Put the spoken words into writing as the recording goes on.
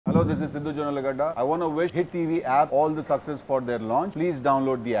Hello, this is Sidhu Jonalagadda. I want to wish Hit TV app all the success for their launch. Please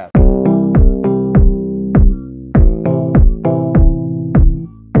download the app.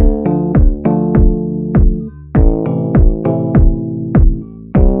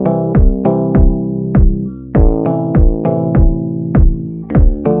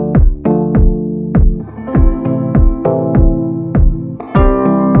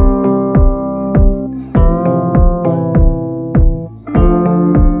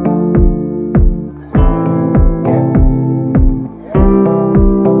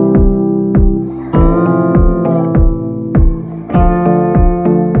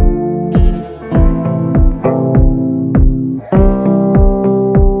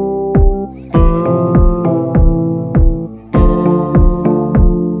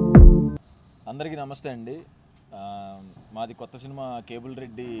 అందరికీ నమస్తే అండి. మాది కొత్త cinema cable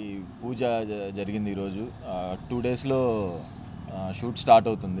Reddy పూజ జరిగింది ఈరోజు. 2 డేస్లో షూట్ స్టార్ట్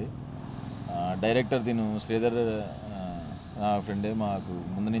అవుతుంది. డైరెక్టర్ దీని శ్రీధర్ నా ఫ్రెండే, మాకు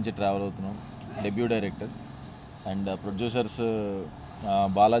ముందు నుంచి ట్రావెల్ అవుతున్నాం. Debut director and producers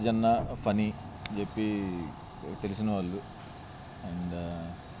బాలాజన్న funny చెప్పి తెలిసిన వాళ్ళు, and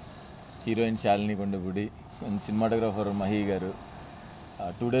heroine Shalini Kondapudi and cinematographer Mahi గారు.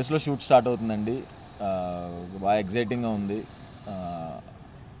 2 డేస్లో షూట్ స్టార్ట్ అవుతుందండి. బాగా ఎగ్జైటింగ్గా ఉంది.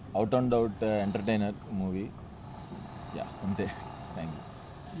 Out and out entertainer movie. Yeah, అంతే. Thank you.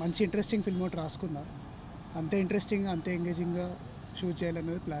 మంచి ఇంట్రెస్టింగ్ ఫిల్మ్ ఒకటి రాసుకున్నా. అంతే ఇంట్రెస్టింగ్గా అంతే ఎంగేజింగ్గా షూట్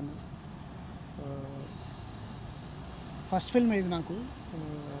చేయాలనేది ప్లాన్. ఫస్ట్ ఫిల్మ్ ఇది నాకు.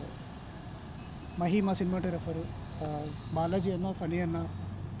 మహి మా సినిమాటోగ్రాఫరు, బాలాజీ అన్న ఫనీ అన్న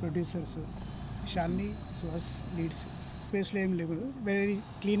ప్రొడ్యూసర్స్, షాలిని సుహాస్ లీడ్స్. స్పేస్లో ఏం లేవు, వెరీ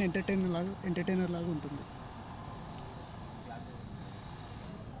క్లీన్ ఎంటర్టైనర్ లాగా ఉంటుంది.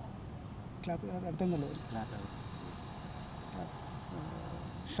 క్లాప్ అర్థం కాలేదు.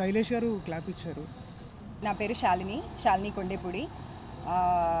 శైలేష్ గారు క్లాప్ ఇచ్చారు. నా పేరు శాలిని కొండపూడి.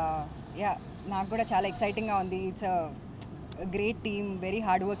 యా, నాకు కూడా చాలా ఎక్సైటింగ్గా ఉంది. It's great team, very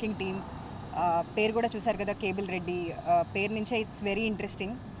hard working team. పేరు కూడా చూసారు కదా, కేబుల్ రెడ్డి. పేరు నుంచే it's very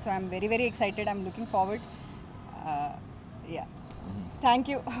interesting. So I'm very excited. I'm looking forward. Yeah, thank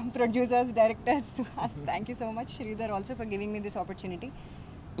you producers, directors, Suhas. Thank you so much, Sridhar, also for giving me this opportunity.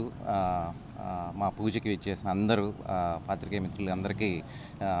 మా పూజకి వచ్చేసిన అందరూ పాత్రికేయ మిత్రులు అందరికీ,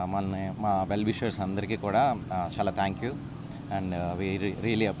 మా వెల్ విషర్స్ అందరికీ కూడా చాలా thank you and we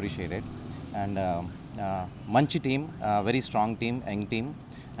really appreciated. And మంచి team, very strong team, young team,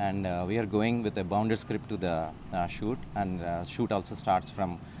 and we are going with a bounded script to the shoot, and shoot also starts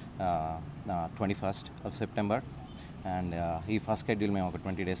from 21st of September, and ఈ first schedule మేము ఒక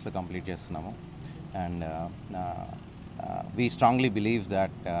 20 డేస్లో complete చేస్తున్నాము. And we strongly believe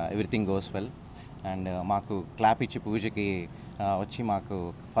that everything goes well. And మాకు clap ఇచ్చి పూజకి వచ్చి మాకు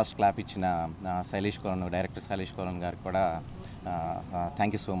ఫస్ట్ క్లాప్ ఇచ్చిన డైరెక్టర్ శైలేష్ కోరన్ గారికి కూడా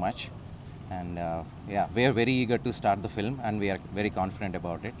thank you so much. And yeah, we are very eager to start the film and we are very confident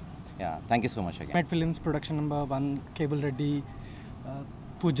about it. Yeah, thank you so much again. Med Films production number 1 Cable Reddy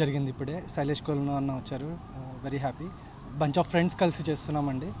పూజ జరిగింది ఇప్పుడే. శైలేష్ కోల్ను అన్న వచ్చారు. Very happy. Bunch of friends కలిసి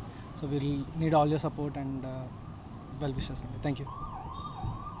చేస్తున్నామండి. So will need all your support and well wishes అండి. Thank you.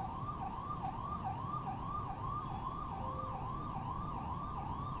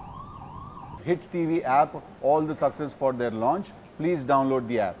 Hit TV app all the success for their launch. Please download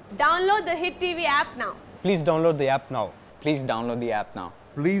the app. Download the Hit TV app now. Please download the app now. Please download the app now.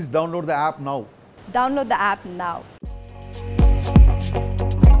 Please download the app now. Download the app now.